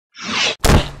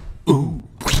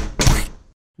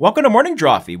Welcome to Morning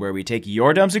Drawfee, where we take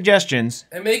your dumb suggestions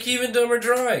and make even dumber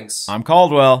drawings. I'm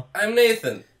Caldwell. I'm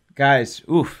Nathan. Guys,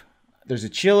 there's a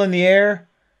chill in the air.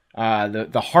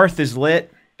 The hearth is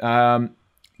lit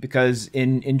because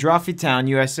in Drawfee Town,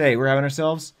 USA, we're having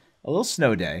ourselves a little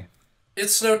snow day.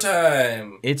 It's snow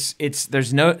time.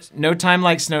 There's no time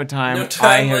like snow time. No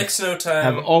time like snow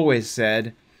time. I've always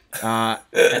said,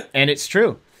 and it's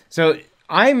true. So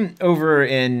I'm over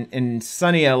in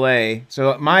sunny LA,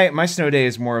 so my snow day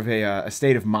is more of a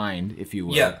state of mind, if you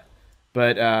will. Yeah.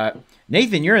 But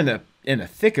Nathan, you're in the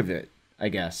thick of it, I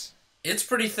guess. It's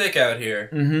pretty thick out here.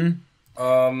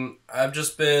 Mm-hmm. I've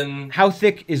just been. How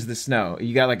thick is the snow?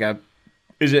 You got like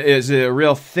is it a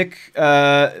real thick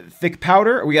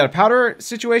powder? We got a powder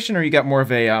situation, or you got more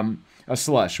of a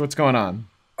slush? What's going on?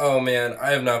 Oh man,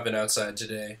 I have not been outside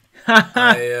today.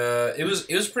 It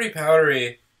was pretty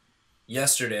powdery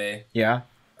yesterday. Yeah.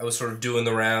 I was sort of doing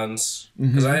the rounds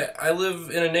because I live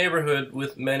in a neighborhood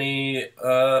with many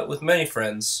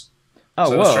friends. Oh,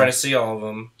 so I whoa. was trying to see all of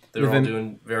them. They're all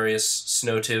doing various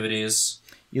snowtivities.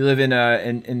 You live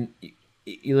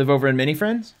you live over in Many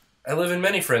Friends? I live in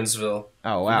Many Friendsville.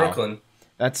 Oh wow, Brooklyn.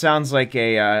 That sounds like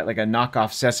a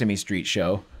knockoff Sesame Street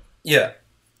show. Yeah.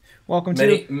 Welcome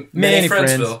to Many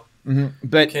Friendsville.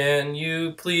 But can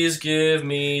you please give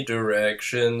me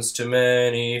directions to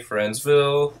Many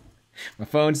Friendsville? My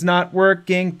phone's not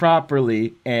working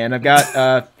properly, and I've got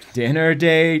a dinner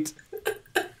date.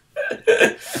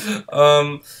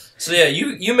 So yeah,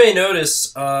 you may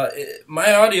notice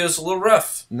my audio's a little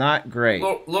rough. Not great.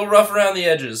 Little rough around the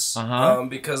edges. Uh-huh.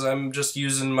 Because I'm just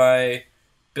using my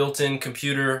built-in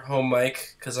computer home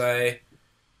mic because I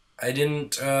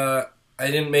didn't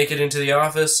make it into the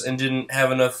office and didn't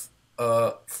have enough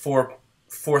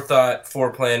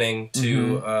planning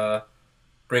to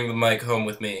bring the mic home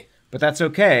with me. But that's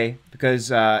okay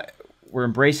because we're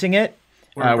embracing it.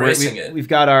 We're embracing it. We've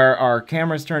got our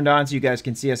cameras turned on so you guys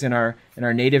can see us in our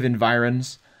native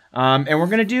environs. And we're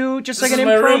gonna do just like an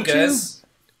impromptu. Room, guys.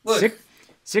 Look,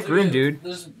 sick room, dude.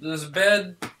 There's a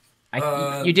bed.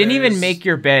 You didn't even make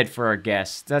your bed for our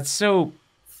guests. That's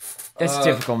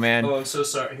typical, man. Oh, I'm so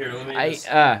sorry. Here, let me.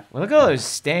 Well, look at all those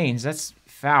stains. That's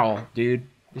foul, dude.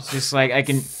 It's just like I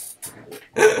can.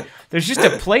 There's just a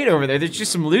plate over there. There's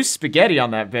just some loose spaghetti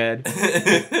on that bed.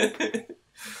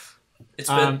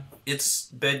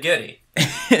 It's Bedgetti.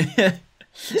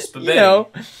 You know,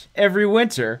 every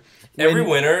winter. Every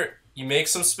winter, you make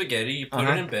some spaghetti, you put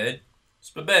it in bed.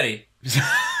 Spaghetti.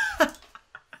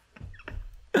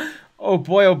 Oh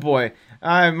boy.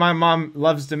 My mom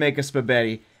loves to make a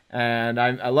spaghetti, and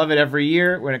I love it every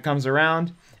year when it comes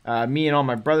around. Me and all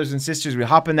my brothers and sisters, we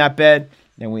hop in that bed,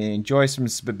 and we enjoy some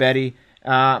spaghetti,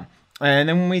 and then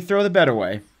when we throw the bed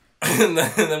away. And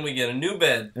then we get a new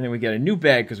bed. And then we get a new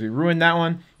bed because we ruined that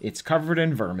one. It's covered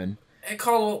in vermin. Hey,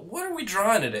 Caldwell, what are we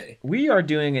drawing today? We are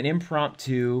doing an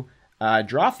impromptu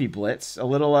Drawfee Blitz, a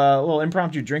little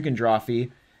impromptu drinking Drawfee.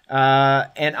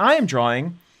 And I am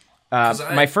drawing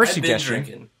my first suggestion. Been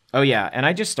drinking. Oh, yeah, and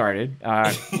I just started.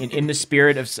 In the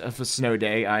spirit of a snow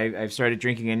day, I've started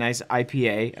drinking a nice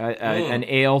IPA, an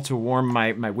ale to warm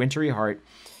my wintry heart.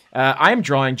 I am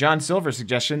drawing John Silver's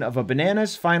suggestion of a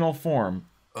banana's final form.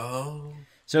 Oh.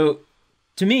 So,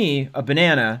 to me, a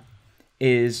banana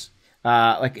is,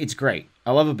 it's great.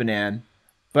 I love a banana.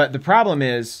 But the problem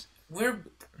is... We're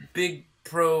big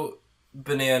pro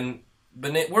banana...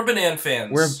 We're banana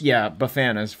fans.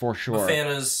 Bafanas, for sure.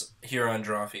 Bafanas here on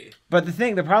Drawfee. But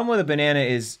the problem with a banana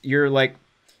is you're like...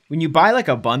 When you buy, like,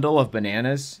 a bundle of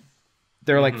bananas,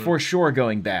 they're, like, for sure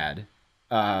going bad.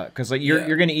 Because, like,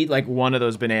 you're going to eat, like, one of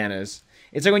those bananas.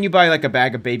 It's like when you buy, like, a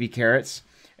bag of baby carrots...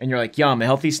 And you're like, yum, a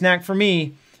healthy snack for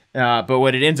me. But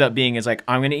what it ends up being is like,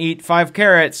 I'm going to eat 5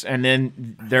 carrots, and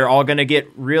then they're all going to get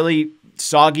really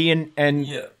soggy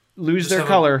and lose their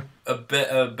color. A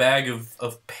bag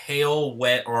of pale,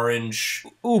 wet orange.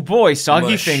 Ooh, boy,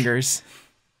 soggy mush. fingers.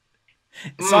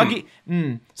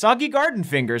 Soggy garden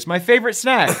fingers, my favorite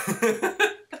snack.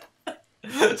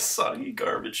 Soggy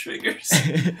garbage fingers.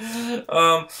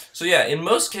 So yeah, in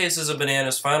most cases, a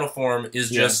banana's final form is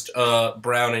just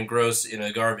brown and gross in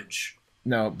a garbage.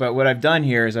 No, but what I've done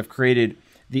here is I've created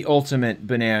the ultimate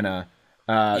banana.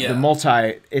 It's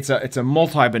a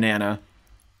multi banana.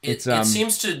 It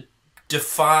seems to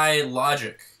defy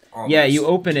logic. Almost. Yeah, you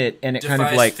open it and it kind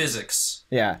of like physics.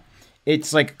 Yeah,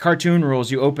 it's like cartoon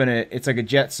rules. You open it, it's like a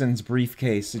Jetsons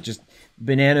briefcase.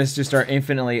 Bananas just are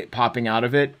infinitely popping out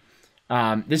of it.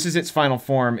 This is its final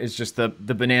form. Is just the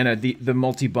banana, the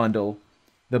multi bundle,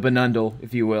 the banundle,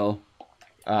 if you will,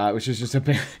 which is just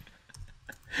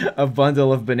a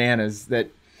bundle of bananas that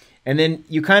And then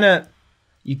you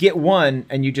get one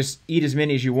and you just eat as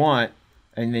many as you want,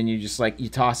 and then you just like you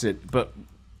toss it. But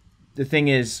the thing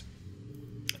is,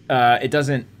 it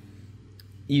doesn't.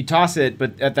 You toss it,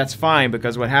 but that's fine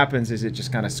because what happens is it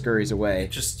just kind of scurries away.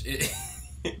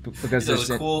 Because there's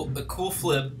a cool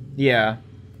flip. Yeah.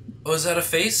 Oh, is that a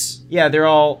face? Yeah, they're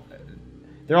all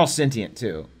sentient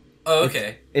too. Oh,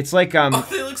 okay. It's like Oh,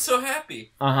 they look so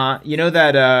happy. You know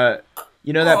that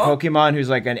Pokemon who's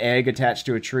like an egg attached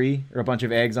to a tree or a bunch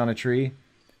of eggs on a tree.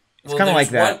 It's kind of like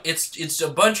that. It's a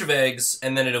bunch of eggs,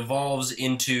 and then it evolves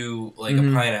into like a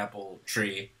pineapple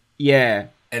tree. Yeah,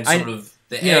 and sort of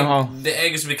the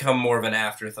eggs become more of an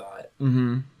afterthought.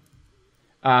 Mm-hmm.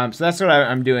 So that's what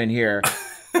I'm doing here.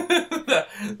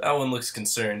 That one looks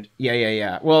concerned.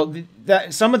 Yeah. Well,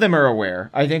 some of them are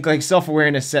aware. I think like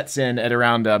self-awareness sets in at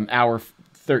around hour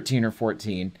 13 or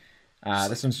 14.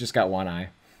 This one's just got one eye.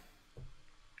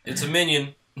 It's a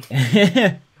minion.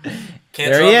 Can't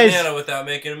draw a banana without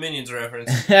making a Minions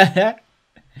reference.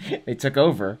 They took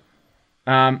over.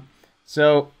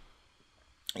 So,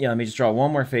 yeah, let me just draw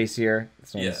one more face here.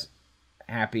 This one's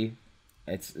happy.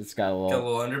 It's got a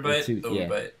little underbite.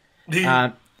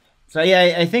 Overbite. So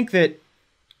yeah, I think that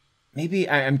maybe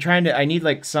I need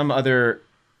like some other.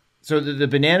 So the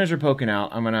bananas are poking out.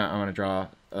 I'm gonna draw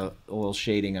a little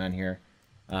shading on here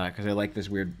because I like this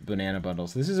weird banana bundle.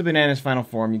 So this is a banana's final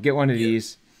form. You get one of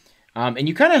these, and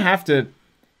you kind of have to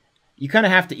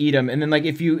eat them. And then like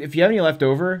if you have any left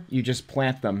over, you just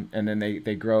plant them, and then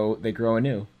they grow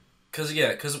anew.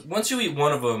 Because once you eat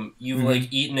one of them, you've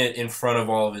like eaten it in front of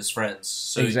all of his friends.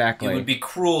 So exactly, it would be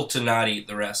cruel to not eat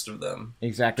the rest of them.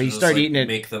 Exactly, you start eating it,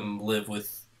 make them live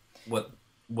with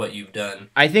what you've done.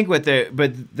 I think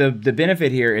the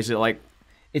benefit here is that like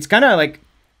it's kind of like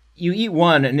you eat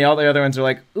one and all the other ones are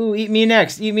like, ooh, eat me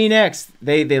next.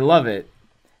 They love it.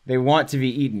 They want to be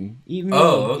eaten. Eat me.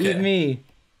 Eat me.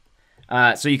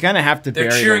 So you kind of have to.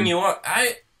 They're cheering you on.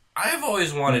 I've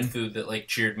always wanted food that like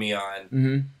cheered me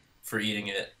on. For eating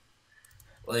it.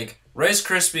 Like Rice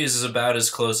Krispies is about as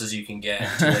close as you can get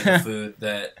to like a food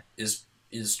that is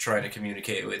trying to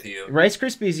communicate with you. Rice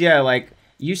Krispies, yeah, like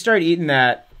you start eating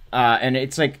that and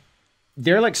it's like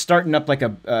they're like starting up like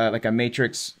a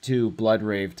Matrix 2 Blood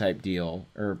Rave type deal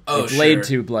or Blade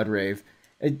 2 Blood Rave.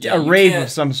 A rave of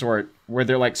some sort where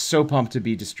they're like so pumped to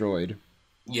be destroyed.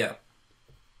 Yeah.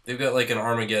 They've got like an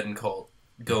Armageddon cult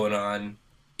going on.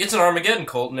 It's an Armageddon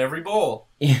cult in every bowl.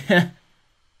 Yeah.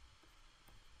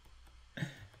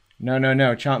 No,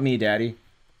 chomp me, daddy.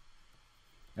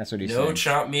 That's what he's saying. No,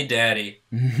 chomp me, daddy.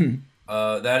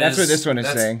 That's what this one is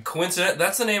saying. Coincident.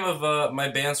 That's the name of my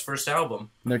band's first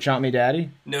album. No, chomp me, daddy.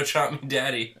 No, chomp me,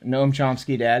 daddy. Noam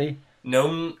Chomsky, daddy.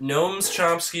 Noam's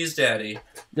Chomsky's daddy.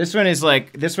 This one is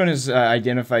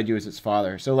identified you as its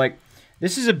father. So like,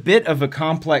 this is a bit of a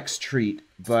complex treat,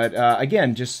 but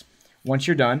again, just once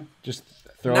you're done, just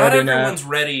throw it in. Not everyone's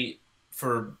ready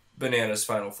for Banana's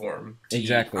final form.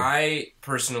 Exactly. I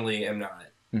personally am not.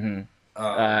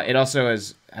 It also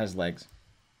has legs.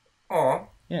 Aw.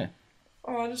 Yeah.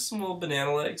 Aw, just some little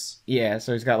banana legs. Yeah,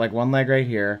 so he's got like one leg right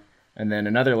here, and then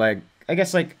another leg. I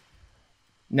guess like.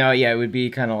 No, yeah, it would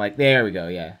be kind of like there we go.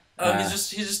 Yeah. Oh,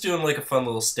 he's just doing like a fun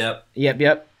little step.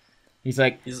 Yep. He's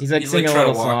like singing a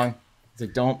little song. He's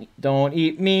like, don't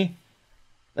eat me.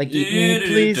 Like eat me,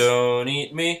 please. Don't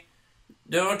eat me.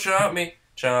 Don't chomp me.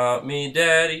 Chomp me,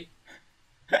 daddy.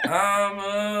 I'm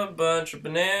a bunch of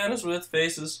bananas with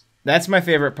faces. That's my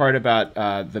favorite part about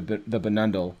the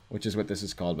Benundle, which is what this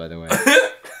is called, by the way.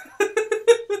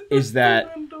 is that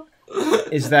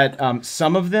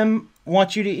some of them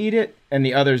want you to eat it and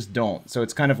the others don't. So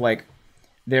it's kind of like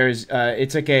there's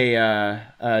it's like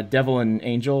a devil and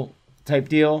angel type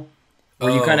deal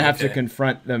where you kind of have to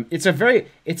confront them. It's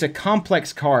a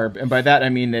complex carb, and by that I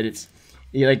mean that it's.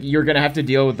 You're gonna have to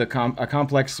deal with a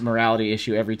complex morality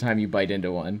issue every time you bite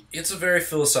into one. It's a very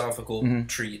philosophical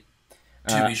treat,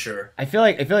 to be sure. I feel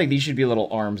like these should be little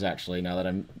arms actually. Now that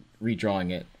I'm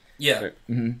redrawing it. Yeah.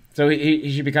 So he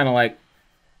should be kind of like,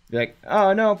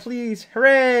 oh no, please,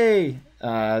 hooray!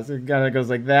 So it kind of goes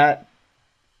like that,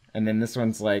 and then this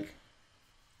one's like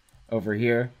over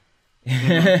here,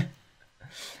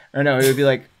 or no, it would be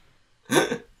like.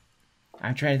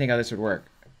 I'm trying to think how this would work.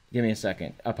 Give me a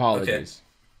second. Apologies.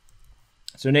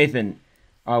 Okay. So Nathan,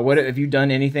 what have you done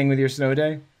anything with your snow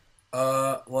day?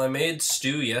 Well, I made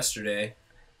stew yesterday.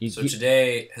 So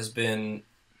today has been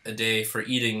a day for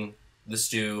eating the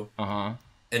stew and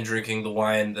drinking the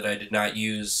wine that I did not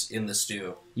use in the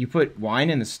stew. You put wine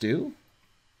in the stew?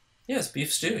 Yes,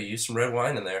 beef stew. You used some red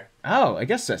wine in there. Oh, I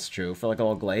guess that's true. For like a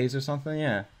little glaze or something,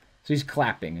 yeah. So he's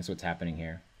clapping is what's happening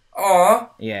here. Aw.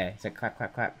 Yeah, he's like clap,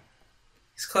 clap, clap.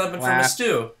 He's clapping from a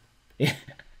stew.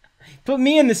 Put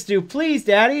me in the stew, please,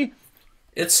 Daddy.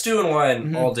 It's stew and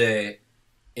wine all day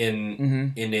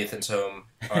in Nathan's home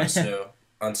on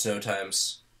snow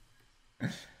times.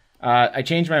 I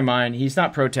changed my mind. He's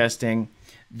not protesting.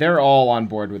 They're all on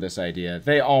board with this idea.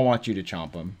 They all want you to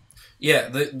chomp them. Yeah,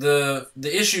 the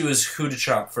issue is who to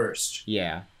chop first.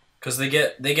 Yeah, because they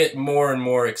get more and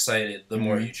more excited the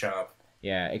more you chop.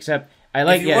 Yeah, except I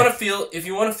like. If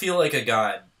you want to feel like a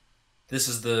god, this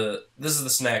is the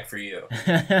snack for you.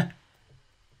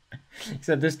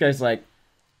 Except this guy's like,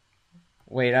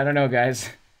 wait, I don't know, guys.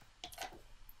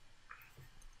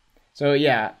 So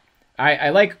yeah,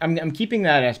 I'm keeping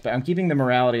that aspect. I'm keeping the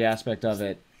morality aspect of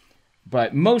it,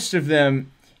 but most of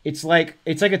them, it's like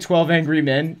a 12 Angry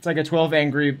Men. It's like a 12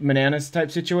 Angry Bananas type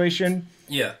situation.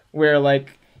 Yeah. Where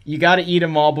like you got to eat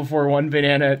them all before one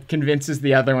banana convinces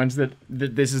the other ones that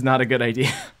this is not a good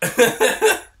idea.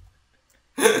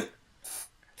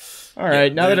 All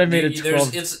right, now that I've made it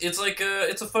 12,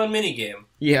 it's a fun mini game.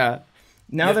 Yeah.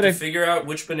 Now that I figure out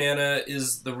which banana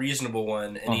is the reasonable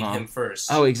one and eat him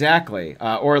first. Oh, exactly.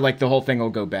 Or like the whole thing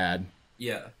will go bad.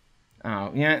 Yeah.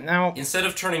 Oh, yeah. Now instead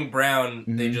of turning brown,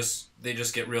 they just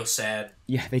get real sad.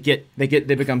 Yeah, they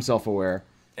become self-aware.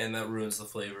 And that ruins the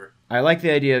flavor. I like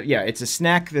the idea. Yeah, it's the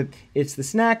snack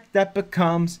that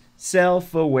becomes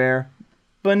self-aware.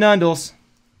 Banundles.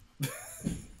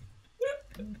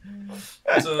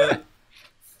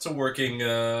 It's a working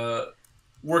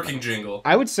jingle.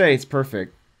 I would say it's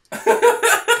perfect.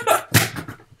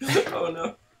 Oh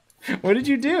no! What did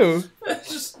you do? I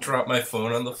just dropped my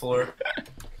phone on the floor.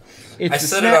 I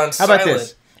set it on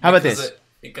silent. How about this?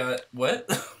 It got what?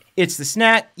 It's the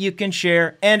snack you can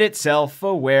share, and it's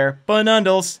self-aware.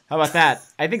 Banundles. How about that?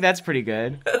 I think that's pretty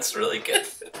good. That's really good.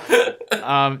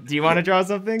 Do you want to draw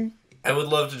something? I would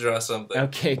love to draw something.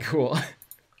 Okay, cool.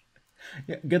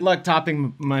 Good luck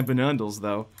topping my banundles,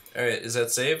 though. All right, is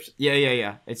that saved?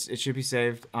 Yeah. It should be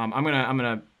saved. I'm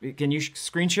gonna. Can you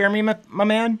screen share me, my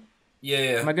man?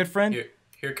 Yeah. My good friend.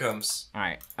 Here comes. All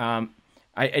right.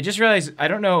 I just realized I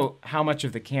don't know how much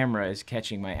of the camera is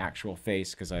catching my actual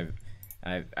face because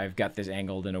I've got this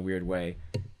angled in a weird way.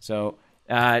 So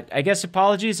I guess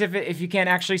apologies if you can't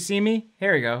actually see me.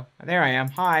 Here we go. There I am.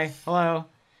 Hi. Hello.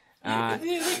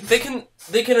 They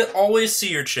can always see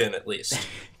your chin at least.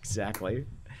 Exactly.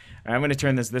 All right, I'm going to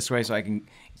turn this way so I can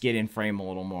get in frame a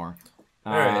little more.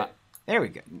 All right. There we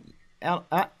go.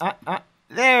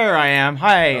 There I am.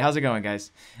 Hi. How's it going,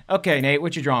 guys? Okay, Nate,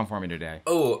 what you drawing for me today?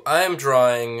 Oh, I am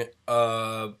drawing.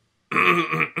 I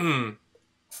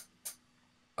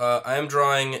am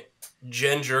drawing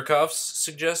Jen Jerkoff's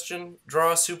suggestion.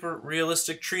 Draw a super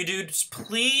realistic tree dudes,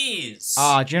 please.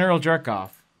 General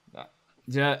Jerkoff.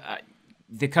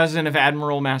 The cousin of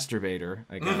Admiral Masturbator,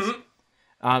 I guess.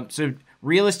 Mm-hmm. So,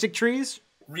 realistic trees?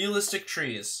 Realistic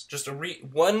trees. Just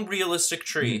one realistic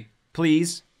tree.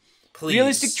 Please.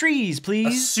 Realistic trees, please.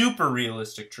 A super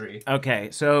realistic tree.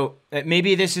 Okay, so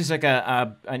maybe this is like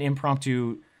an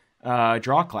impromptu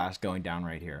draw class going down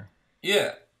right here.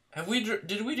 Yeah. Did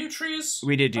we do trees?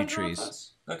 We did do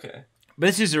trees. Okay. But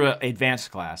this is an advanced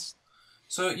class.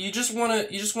 So you just wanna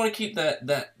keep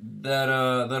that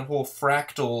whole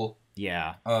fractal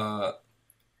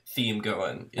theme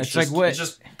going. It's just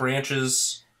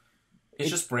branches. It's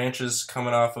just branches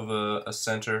coming off of a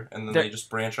center, and then they just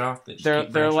branch off.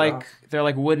 They're like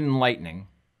wooden lightning.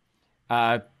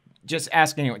 Just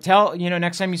ask anyone.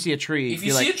 Next time you see a tree. If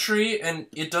you see a tree and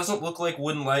it doesn't look like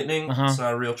wooden lightning, it's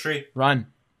not a real tree. Run.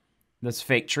 That's a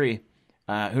fake tree.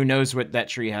 Who knows what that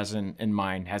tree has in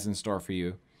mind, has in store for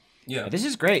you. Yeah. This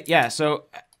is great. Yeah, so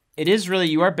it is really,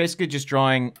 you are basically just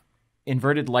drawing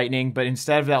inverted lightning, but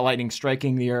instead of that lightning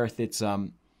striking the earth, it's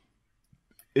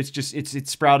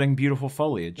sprouting beautiful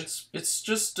foliage. It's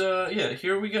just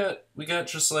here we got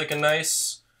just like a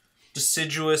nice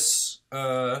deciduous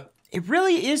It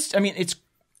really is. I mean,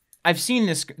 I've seen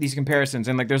these comparisons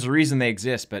and like there's a reason they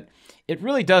exist, but it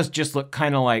really does just look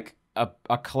kind of like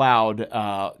a cloud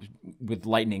with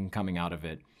lightning coming out of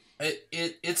it.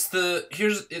 It's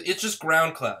just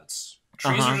ground clouds.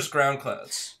 Trees are just ground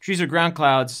clouds. Trees are ground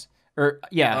clouds.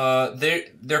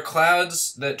 They're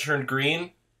clouds that turned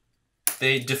green.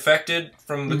 They defected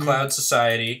from the cloud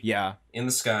society. Yeah. In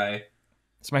the sky.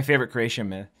 It's my favorite creation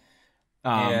myth.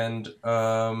 I'm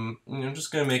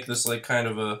just gonna make this like kind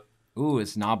of a. Ooh,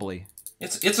 it's knobbly.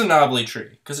 It's a knobbly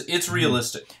tree because it's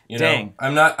realistic. You know, Dang.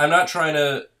 I'm not trying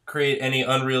to create any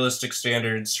unrealistic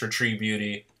standards for tree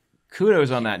beauty.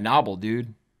 Kudos on that knobble,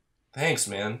 dude. Thanks,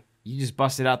 man. You just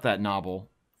busted out that knobble.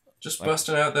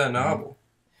 Busting out that knobble.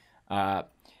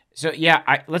 So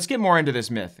yeah, let's get more into this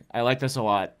myth. I like this a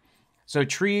lot. So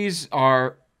trees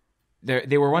are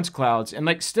they were once clouds, and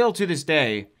like still to this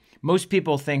day, most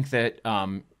people think that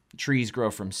trees grow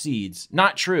from seeds.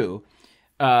 Not true.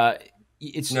 That's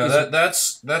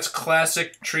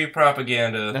classic tree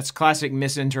propaganda. That's classic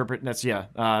misinterpret. That's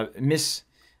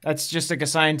That's just like a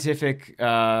scientific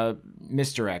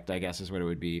misdirect, I guess, is what it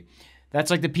would be. That's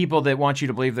like the people that want you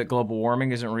to believe that global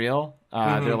warming isn't real.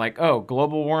 They're like, oh,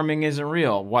 global warming isn't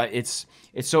real. What? It's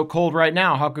so cold right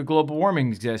now. How could global warming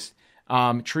exist?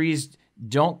 Trees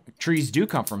do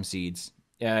come from seeds.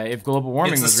 If global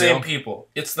warming was real, it's the same people.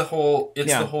 It's the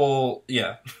whole.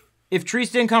 Yeah. If trees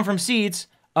didn't come from seeds,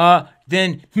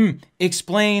 then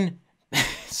explain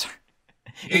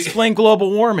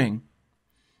global warming.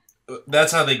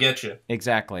 That's how they get you.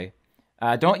 Exactly.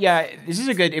 This is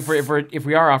a good if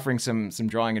we are offering some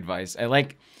drawing advice. I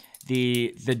like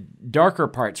the darker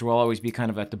parts will always be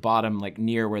kind of at the bottom, like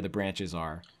near where the branches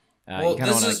are.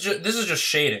 This is just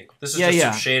shading. This is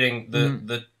some shading.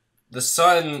 The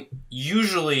sun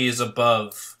usually is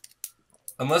above,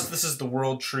 unless this is the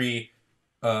world tree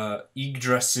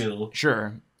Yggdrasil.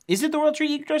 Sure. Is it the world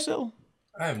tree Yggdrasil?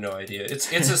 I have no idea.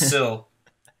 It's a sill.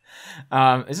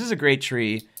 This is a great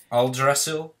tree.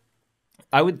 Aldrasil?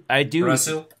 I do.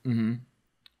 Brazil? Mm-hmm.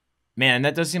 Man,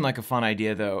 that does seem like a fun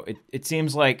idea, though. It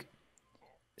seems like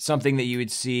something that you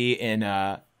would see in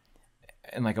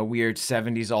like a weird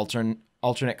 70s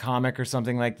alternate comic or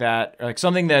something like that. Or like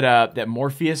something that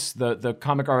Morpheus, the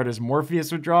comic artist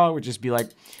Morpheus would draw, would just be like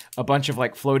a bunch of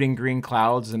like floating green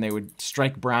clouds, and they would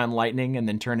strike brown lightning and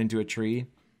then turn into a tree.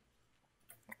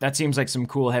 That seems like some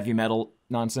cool heavy metal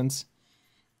nonsense.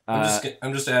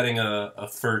 I'm just adding a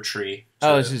fir tree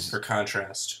for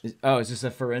contrast. Is this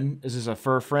a fir? Is this a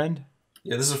fir friend?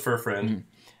 Yeah, this is a fir friend.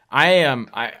 Mm-hmm.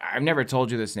 I've never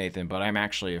told you this, Nathan, but I'm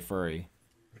actually a furry.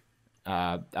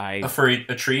 A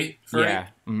tree furry? Yeah.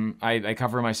 Mm-hmm. I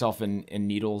cover myself in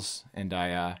needles, and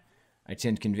I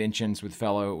attend conventions with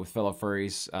fellow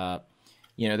furries.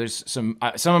 There's some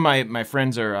of my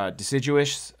friends are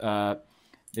deciduous.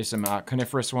 There's some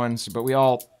coniferous ones, but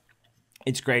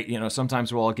it's great.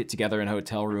 Sometimes we'll all get together in a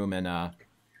hotel room and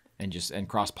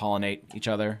cross-pollinate each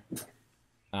other.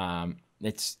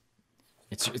 It's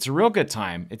a real good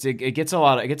time. It gets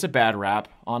a bad rap,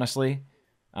 honestly.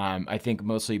 I think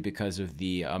mostly because of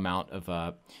the amount of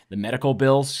the medical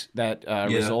bills that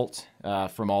result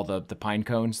from all the pine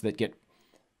cones that get,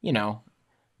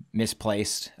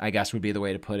 misplaced, I guess would be the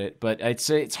way to put it. But I'd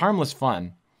say it's harmless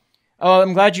fun. Oh,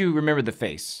 I'm glad you remembered the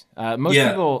face. Most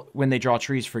people, when they draw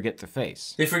trees, forget the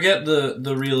face. They forget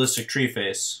the realistic tree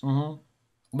face. Mm-hmm.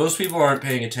 Most people aren't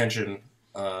paying attention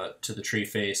to the tree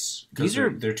face because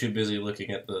they're too busy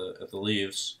looking at the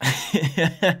leaves.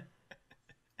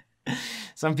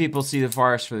 Some people see the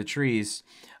forest for the trees.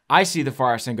 I see the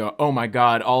forest and go, "Oh my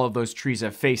God! All of those trees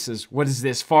have faces. What is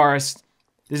this forest?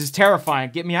 This is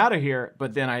terrifying. Get me out of here!"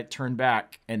 But then I turn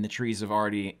back, and the trees have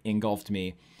already engulfed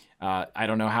me. I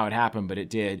don't know how it happened, but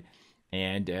it did.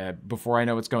 And before I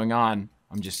know what's going on,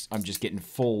 I'm just getting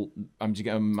full. I'm just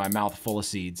getting my mouth full of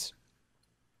seeds.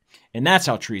 And that's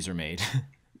how trees are made.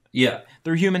 Yeah,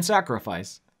 they're human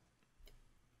sacrifice.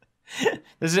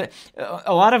 There's a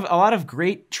lot of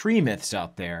great tree myths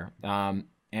out there.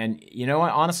 And you know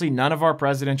what? Honestly, none of our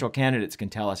presidential candidates can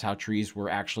tell us how trees were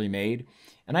actually made.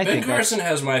 And I think Carson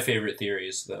has my favorite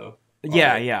theories, though.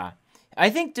 Yeah. I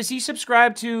think, does he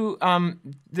subscribe to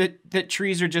that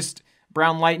trees are just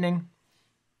brown lightning?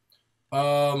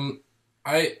 I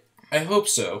hope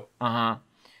so.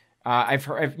 I've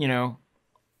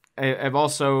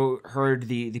also heard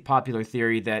the popular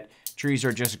theory that trees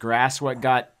are just grass what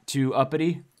got too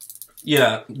uppity.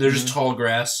 Yeah, they're just tall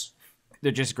grass.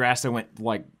 They're just grass that went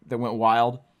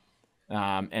wild,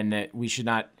 and that we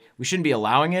shouldn't be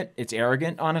allowing it. It's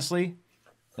arrogant, honestly,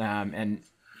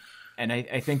 and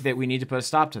I think that we need to put a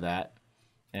stop to that.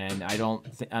 And I don't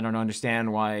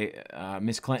understand why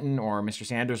Miss Clinton or Mr.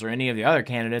 Sanders or any of the other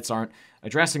candidates aren't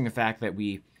addressing the fact that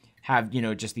we have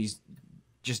just these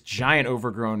giant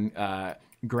overgrown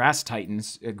grass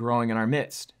titans growing in our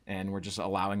midst, and we're just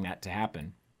allowing that to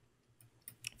happen.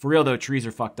 For real though, trees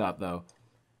are fucked up though.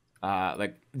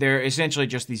 Like they're essentially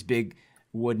just these big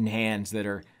wooden hands that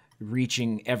are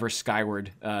reaching ever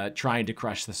skyward, trying to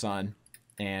crush the sun,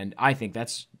 and I think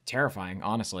that's terrifying,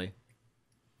 honestly.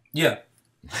 Yeah.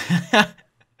 I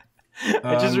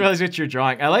just realized what you're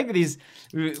drawing. I like these.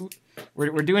 We're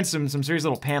doing some serious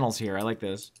little panels here. I like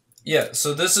this. Yeah.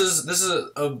 So this is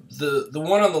the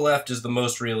one on the left is the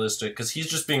most realistic because he's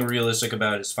just being realistic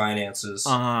about his finances.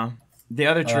 The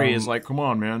other tree is like, come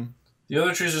on, man. The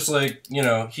other tree is just like,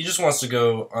 he just wants to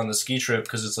go on the ski trip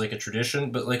because it's like a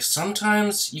tradition. But like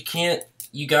sometimes you can't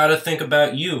you gotta think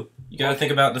about you. You gotta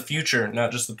think about the future,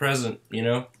 not just the present, you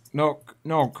know? No,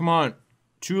 come on.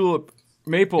 Tulip,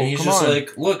 Maple, and he's come just on.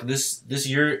 like, look, this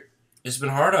year it's been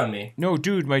hard on me. No,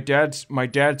 dude, my dad's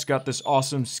got this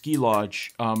awesome ski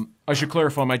lodge. I should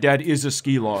clarify, my dad is a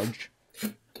ski lodge.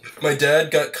 My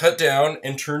dad got cut down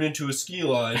and turned into a ski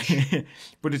lodge.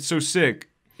 But it's so sick.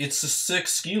 It's a sick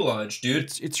ski lodge,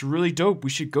 dude. It's really dope. We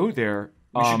should go there.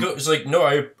 We should go. It's like, no,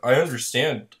 I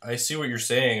understand. I see what you're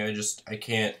saying. I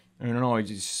can't. I don't know. I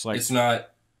just like. It's not.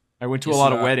 I went to a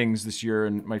lot of weddings this year,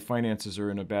 and my finances are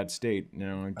in a bad state. You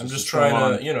know, I'm just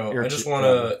trying to, you know, I just want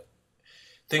to.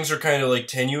 Things are kind of like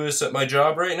tenuous at my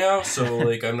job right now, so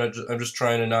like I'm just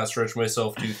trying to not stretch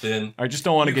myself too thin. I just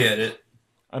don't want to get it.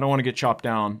 I don't want to get chopped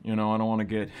down. You know, I don't want to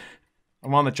get.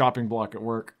 I'm on the chopping block at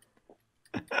work.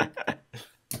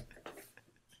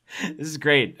 This is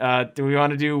great. Do we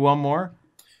want to do one more?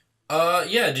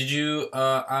 Yeah. Did you?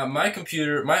 My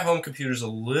home computer's a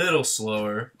little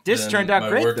slower. This turned out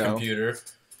great, work though. Computer.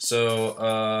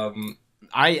 So,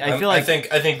 I feel like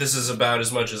I think this is about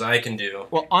as much as I can do.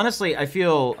 Well, honestly, I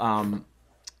feel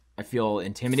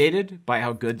intimidated by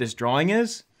how good this drawing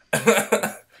is. All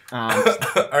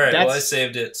right. Well, I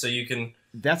saved it, so you can.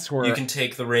 That's where you can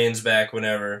take the reins back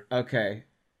whenever. Okay.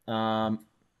 Oh,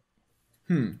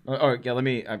 yeah. Let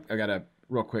me. I gotta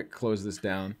real quick close this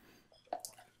down.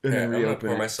 And then I'm gonna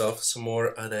pour myself some more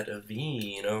of that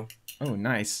vino. Oh,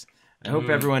 nice. I hope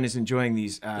everyone is enjoying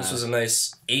these. This was a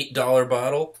nice $8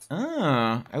 bottle.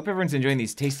 I hope everyone's enjoying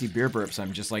these tasty beer burps.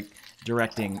 I'm just like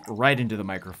directing right into the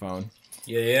microphone.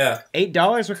 Yeah.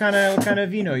 $8. What kind of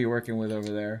vino you working with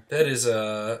over there? That is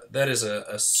a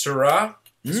Syrah.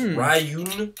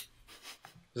 Rayun.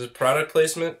 This is product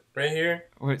placement right here.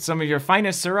 With some of your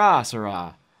finest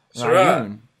Syrah.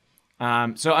 Rayun.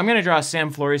 So I'm gonna draw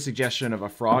Sam Flory's suggestion of a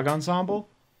frog ensemble.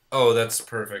 Oh, that's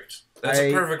perfect. That's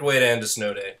a perfect way to end a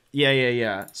snow day.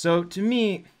 Yeah. So to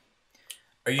me,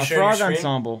 are you a sharing frog your screen?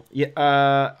 ensemble? Yeah.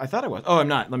 I thought I was. Oh, I'm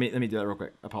not. Let me do that real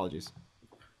quick. Apologies.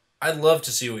 I'd love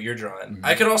to see what you're drawing.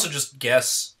 I could also just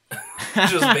guess,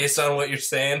 just based on what you're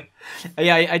saying.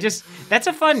 Yeah.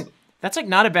 That's like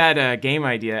not a bad game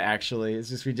idea actually. It's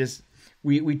just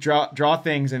we draw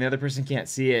things and the other person can't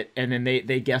see it, and then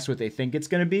they guess what they think it's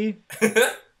gonna be.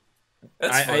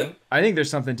 That's fun. I think there's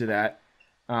something to that.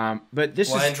 But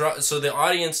this is so the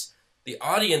audience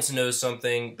knows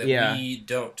something that we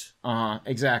don't.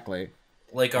 Exactly.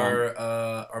 Like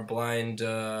our blind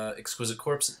exquisite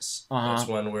corpses. That's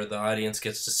one where the audience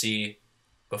gets to see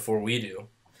before we do.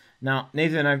 Now,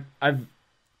 Nathan, I've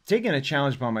taken a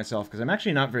challenge upon myself because I'm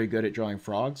actually not very good at drawing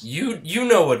frogs. You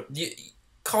know what?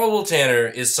 Caldwell Tanner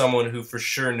is someone who for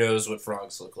sure knows what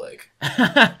frogs look like.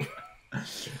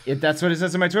 That's what it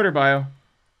says in my Twitter bio.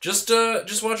 Just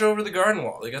watch over the garden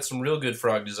wall. They got some real good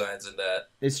frog designs in that.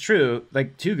 It's true,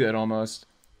 like too good almost.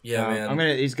 Yeah,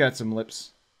 man. He's got some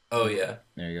lips. Oh yeah.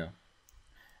 There you go.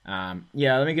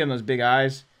 Yeah. Let me give him those big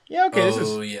eyes. Yeah. Okay. This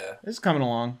is coming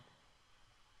along.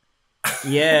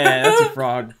 Yeah, that's a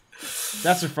frog.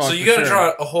 That's a frog. So you got to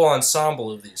draw a whole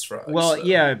ensemble of these frogs. Well,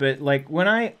 yeah, but like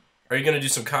are you gonna do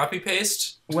some copy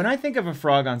paste? When I think of a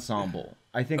frog ensemble,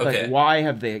 I think like why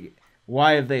have they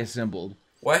assembled?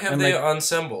 Why have they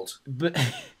ensembled? But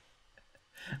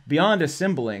beyond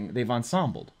assembling, they've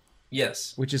ensembled.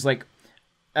 Yes. Which is like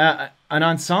an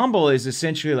ensemble is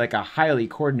essentially like a highly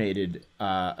coordinated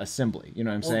assembly. You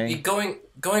know what I'm saying?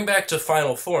 Going back to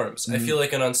final forms, I feel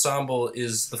like an ensemble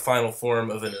is the final form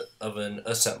of an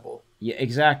assemble. Yeah,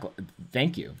 exactly.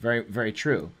 Thank you. Very, very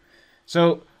true.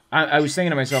 So I was thinking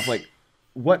to myself, like,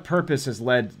 what purpose has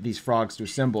led these frogs to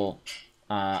assemble?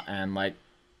 And like,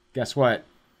 guess what?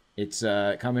 It's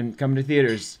coming to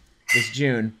theaters this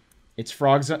June. It's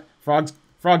frog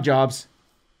jobs.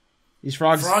 These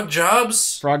frogs. Frog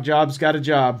jobs. Frog jobs got a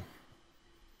job.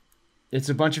 It's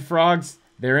a bunch of frogs.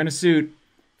 They're in a suit.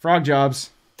 Frog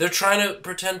jobs. They're trying to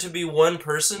pretend to be one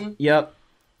person. Yep.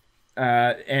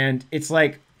 And it's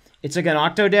like an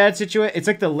Octodad situation. It's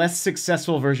like the less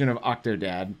successful version of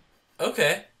Octodad.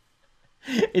 Okay.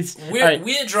 We at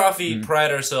Drawfee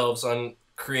pride ourselves on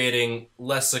creating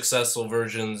less successful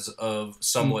versions of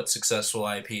somewhat successful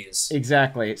IPs.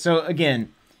 Exactly. So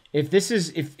again, if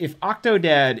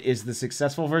Octodad is the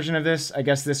successful version of this, I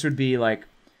guess this would be like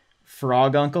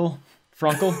Frog Uncle,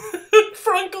 Frunkle.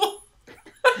 Frunkle.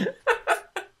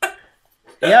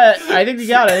 Yeah, I think we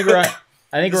got it.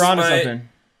 I think we're onto something.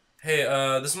 Hey,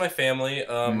 this is my family.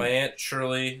 My Aunt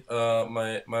Shirley,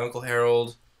 my Uncle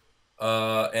Harold,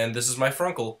 and this is my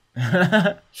Frunkle.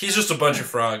 He's just a bunch of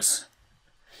frogs.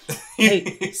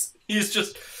 He's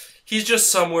just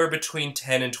somewhere between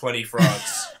 10 and 20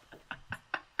 frogs.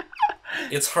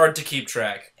 It's hard to keep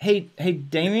track. Hey,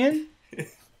 Damien?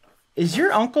 Is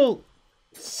your uncle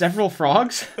several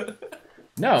frogs?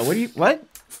 No, what?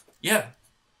 Yeah.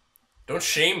 Don't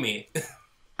shame me.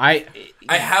 I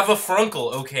have a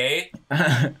frunkle, okay?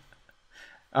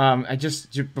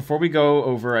 Before we go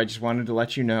over, I just wanted to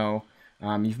let you know,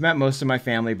 you've met most of my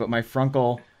family, but my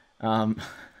frunkle, my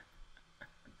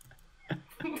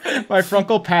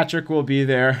frunkle Patrick will be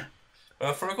there.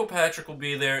 Frunkle Patrick will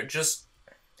be there.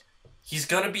 He's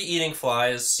gonna be eating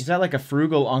flies. Is that like a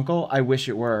frugal uncle? I wish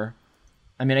it were.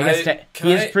 I mean, I guess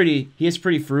he is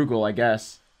pretty frugal, I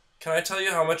guess. Can I tell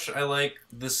you how much I like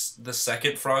the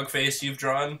second frog face you've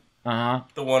drawn? Uh-huh.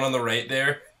 The one on the right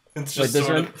there. It's just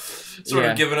like sort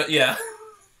of giving it, yeah.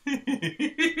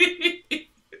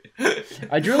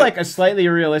 I drew like a slightly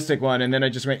realistic one, and then I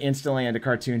just went instantly into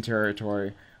cartoon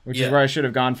territory, which is where I should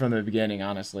have gone from the beginning,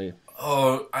 honestly.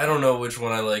 Oh, I don't know which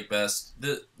one I like best.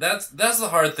 That's the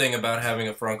hard thing about having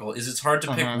a frunkle, is it's hard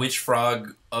to pick which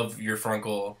frog of your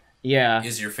frunkle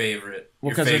is your favorite. Well,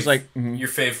 because there's like... Your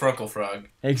fave frunkle frog.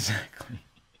 Exactly.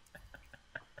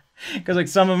 Because like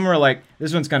some of them are like,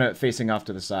 this one's kind of facing off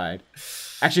to the side.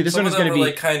 Actually, this one is going to be...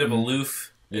 like kind of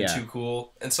aloof and too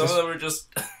cool. And some of them are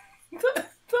just... the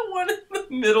one in the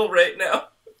middle right now.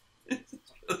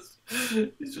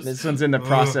 This one's in the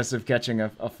process of catching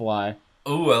a fly.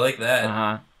 Ooh, I like that.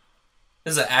 Uh-huh.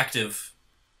 This is an active...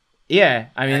 Yeah,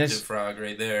 I mean... Active frog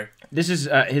right there. This is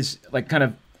his, like, kind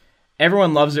of...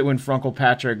 Everyone loves it when Frunkle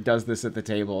Patrick does this at the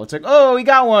table. It's like, oh, he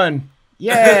got one!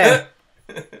 Yeah!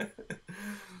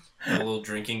 A little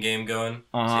drinking game going. See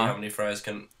how many flies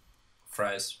can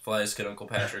Uncle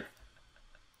Patrick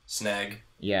snag.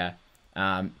 Yeah.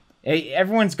 Hey,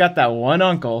 everyone's got that one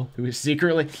uncle who's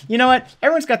secretly... You know what?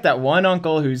 Everyone's got that one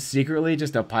uncle who's secretly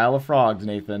just a pile of frogs,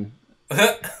 Nathan.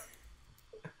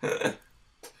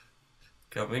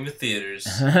 Coming to theaters.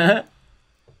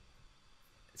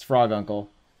 It's Frog Uncle.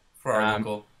 Frog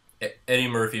Uncle. Eddie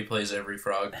Murphy plays every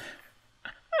frog.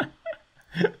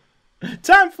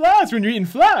 Time flies when you're eating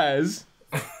flies.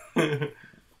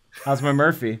 How's my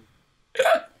Murphy?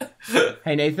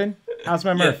 Hey, Nathan. How's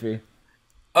my Murphy?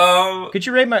 Could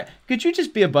you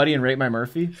just be a buddy and rate my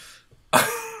Murphy?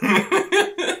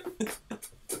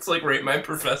 It's like Rate My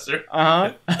Professor.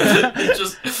 Uh-huh.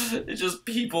 It's just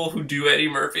people who do Eddie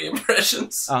Murphy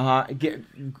impressions. Uh-huh. Do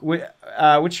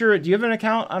you have an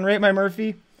account on Rate My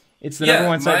Murphy? It's the number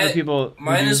one site for people.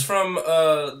 Mine is from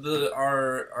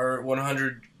our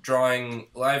 100 drawing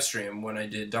live stream when I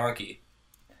did Donkey.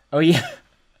 Oh yeah.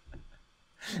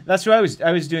 That's what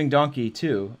I was doing Donkey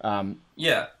too.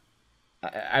 Yeah.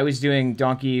 I was doing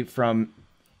Donkey from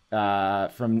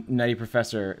Nutty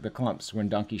Professor, the Clumps, when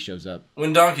Donkey shows up.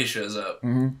 When Donkey shows up.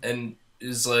 And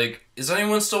is like, is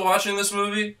anyone still watching this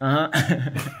movie?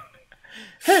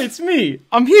 Hey, it's me.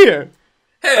 I'm here.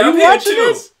 Hey, I'm here watching too.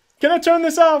 This? Can I turn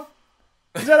this off?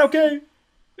 Is that okay?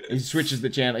 He switches the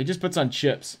channel. He just puts on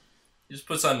chips. He just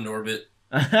puts on Norbit.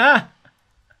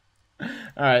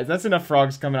 Alright, that's enough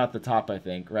frogs coming out the top, I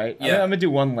think, right? Yeah. I'm gonna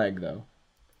do one leg, though.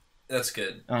 That's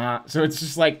good. So it's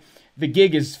just like, the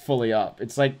gig is fully up.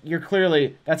 It's like,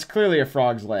 that's clearly a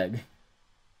frog's leg.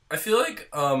 I feel like,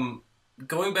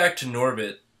 going back to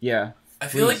Norbit. Yeah. I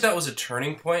feel like that was a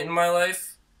turning point in my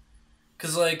life.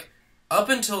 Because, like, up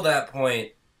until that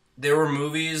point, there were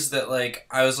movies that, like,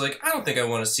 I was like, I don't think I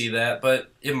want to see that,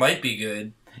 but it might be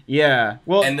good. Yeah.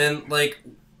 Well. And then, like,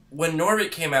 when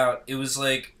Norbit came out, it was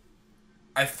like,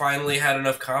 I finally had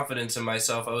enough confidence in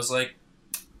myself. I was like,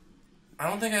 I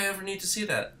don't think I ever need to see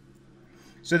that.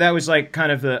 So that was like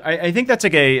kind of I think that's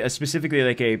like a specifically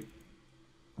like a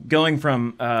going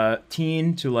from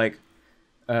teen to like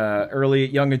early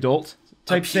young adult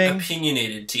type thing.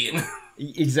 Opinionated teen.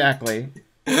 Exactly.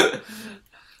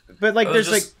 But like I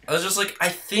was just like, I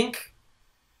think,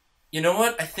 you know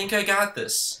what? I think I got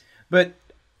this. But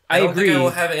I don't agree. think I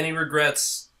will have any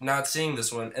regrets not seeing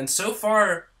this one. And so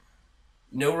far,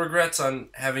 no regrets on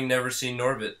having never seen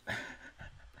Norbit.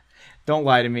 Don't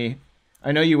lie to me.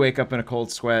 I know you wake up in a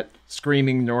cold sweat,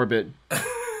 screaming Norbit.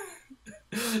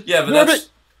 Yeah, but Norbit!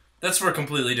 That's for a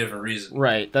completely different reason.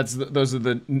 Right. Those are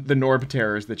the Norb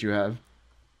terrors that you have.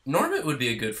 Norbit would be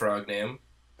a good frog name.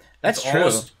 That's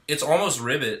true. It's almost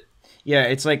Ribbit. Yeah,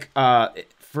 it's like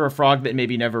for a frog that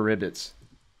maybe never ribbits.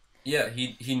 Yeah,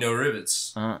 he no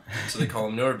ribbits. So they call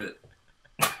him Norbit.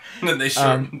 And then they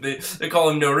call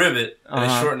him No Ribbit, and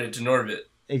they shorten it to Norbit.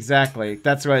 Exactly.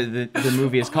 That's why the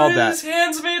movie is called that. His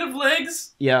hands made of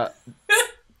legs. Yeah.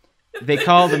 They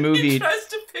call the movie... He tries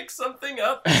to pick something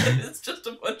up, and it's just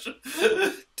a bunch of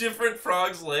different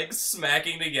frogs' legs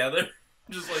smacking together.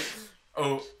 Just like,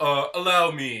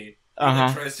 allow me. And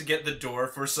he tries to get the door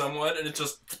for someone, and it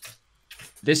just...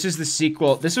 This is the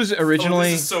sequel. This was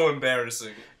originally... this is so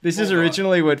embarrassing. This is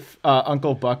originally what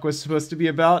Uncle Buck was supposed to be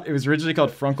about. It was originally called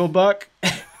Frunkle Buck.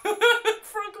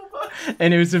 Frunkle Buck.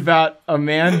 And it was about a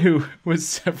man who was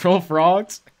several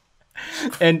frogs.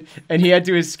 And he had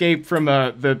to escape from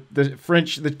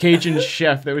the Cajun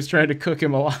chef that was trying to cook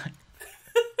him alive.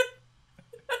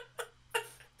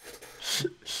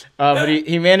 But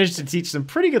he managed to teach some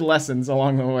pretty good lessons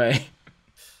along the way.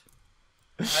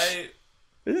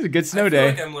 This is a good snow day.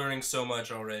 I feel like I'm learning so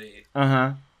much already.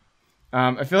 I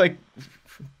feel like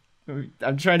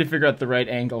I'm trying to figure out the right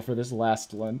angle for this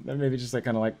last one. Maybe just like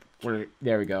kind of like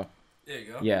there we go. There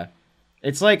you go. Yeah,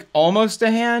 it's like almost a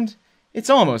hand. It's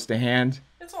almost a hand.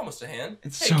 It's almost a hand.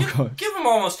 It's so close. Give him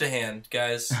almost a hand,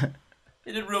 guys.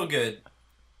 He did real good.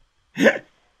 He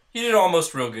did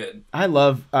almost real good. I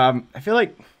love. I feel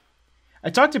like I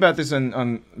talked about this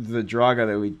on the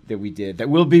Draga that we did that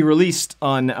will be released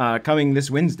on coming this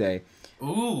Wednesday.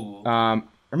 Ooh.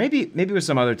 Or maybe it was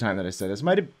some other time that I said this.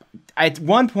 Might have at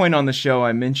one point on the show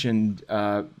I mentioned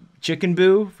Chicken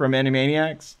Boo from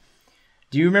Animaniacs.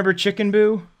 Do you remember Chicken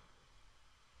Boo?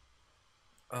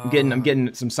 I'm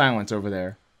getting some silence over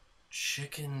there.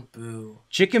 Chicken Boo.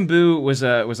 Chicken Boo was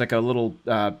like a little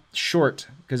short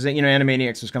because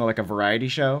Animaniacs was kind of like a variety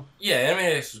show. Yeah,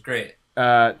 Animaniacs was great.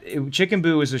 Chicken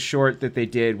Boo was a short that they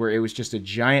did where it was just a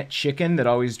giant chicken that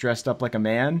always dressed up like a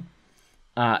man,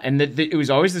 and it was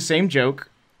always the same joke.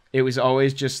 It was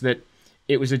always just that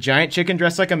it was a giant chicken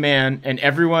dressed like a man, and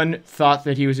everyone thought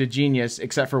that he was a genius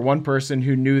except for one person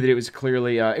who knew that it was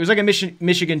clearly it was like a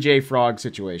Michigan J Frog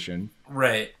situation.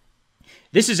 Right.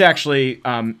 This is actually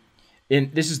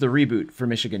this is the reboot for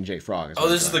Michigan J Frog.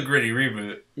 This is the gritty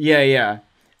reboot. Yeah.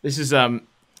 This is the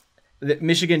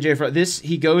Michigan J Frog.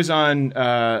 He goes on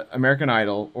American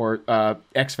Idol or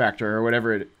X Factor or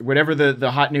whatever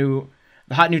the hot new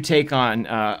take on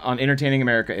entertaining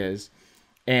America is,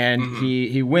 and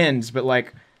he wins, but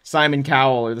like Simon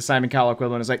Cowell or the Simon Cowell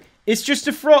equivalent is like, it's just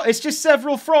a frog, it's just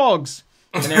several frogs,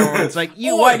 and everyone's like, wait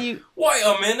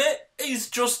a minute, he's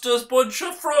just a bunch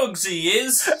of frogs, he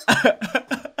is.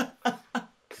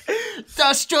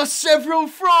 That's just several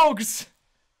frogs.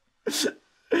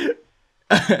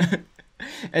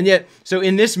 And yet, so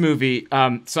in this movie,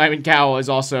 Simon Cowell is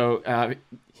also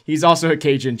he's also a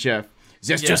Cajun chef.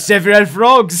 There's just several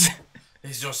frogs.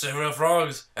 There's just several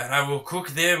frogs, and I will cook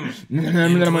them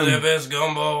into the best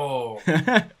gumbo.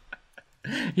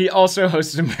 He also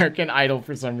hosts American Idol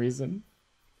for some reason.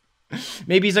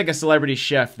 Maybe he's like a celebrity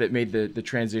chef that made the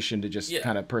transition to just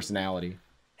kind of personality.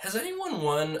 Has anyone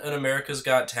won an America's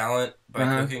Got Talent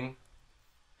by cooking?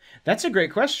 That's a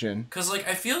great question. Because,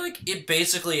 I feel like it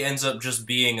basically ends up just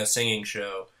being a singing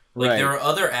show. There are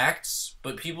other acts,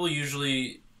 but people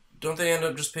usually... Don't they end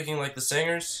up just picking, the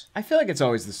singers? I feel like it's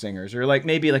always the singers. Or,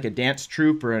 maybe a dance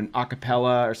troupe or an a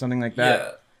cappella or something like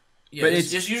that. Yeah, but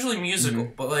it's usually musical.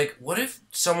 Mm-hmm. But, what if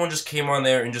someone just came on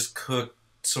there and just cooked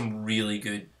some really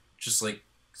good...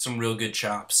 some real good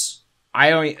chops?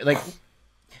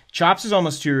 Chops is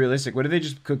almost too realistic. What if they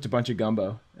just cooked a bunch of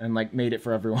gumbo and, made it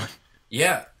for everyone?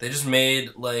 Yeah, they just made,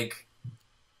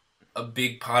 a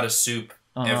big pot of soup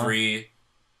every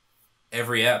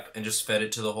ep and just fed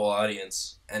it to the whole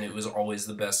audience, and it was always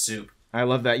the best soup. I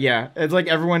love that. Yeah, it's like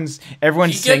everyone's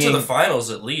you singing. Get to the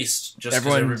finals at least, just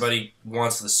because everybody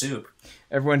wants the soup.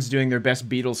 Everyone's doing their best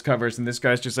Beatles covers, and this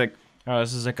guy's just like, oh,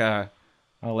 this is like a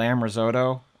lamb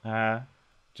risotto.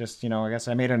 Just, I guess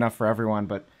I made enough for everyone,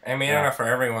 but... I made enough for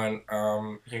everyone.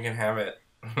 You can have it.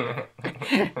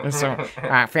 So,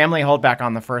 family hold back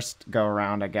on the first go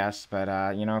around, I guess. But,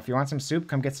 if you want some soup,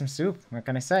 come get some soup. What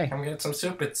can I say? Come get some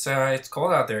soup. It's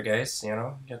cold out there, guys.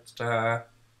 Go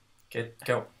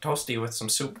toasty with some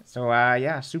soup. So,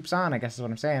 soup's on, I guess is what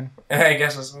I'm saying. I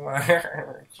guess that's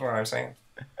what I'm saying.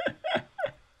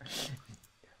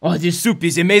 Oh, this soup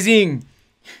is amazing.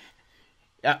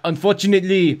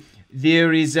 Unfortunately,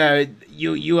 there is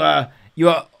you are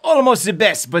almost the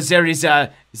best, but there is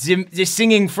the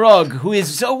singing frog who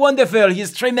is so wonderful. He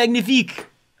is très magnifique.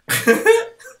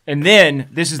 And then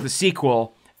this is the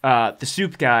sequel. The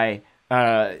soup guy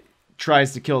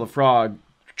tries to kill the frog,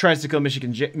 tries to kill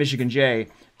Michigan J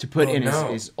to put in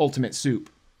his ultimate soup.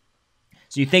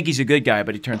 So you think he's a good guy,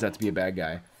 but he turns out to be a bad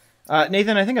guy.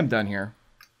 Nathan, I think I'm done here.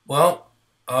 Well,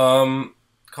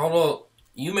 Caldwell,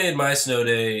 you made my snow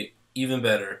day even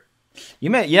better.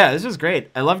 This was great.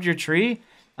 I loved your tree.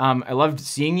 I loved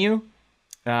seeing you.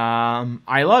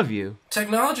 I love you.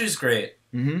 Technology's great.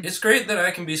 Mm-hmm. It's great that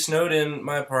I can be snowed in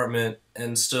my apartment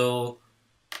and still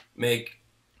make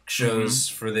shows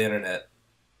for the internet.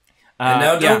 And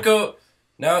now don't go...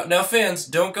 Now fans,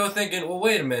 don't go thinking, well,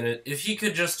 wait a minute. If he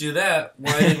could just do that,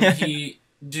 why didn't he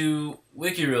do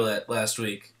Wiki Roulette last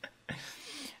week.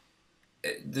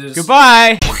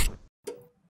 Goodbye!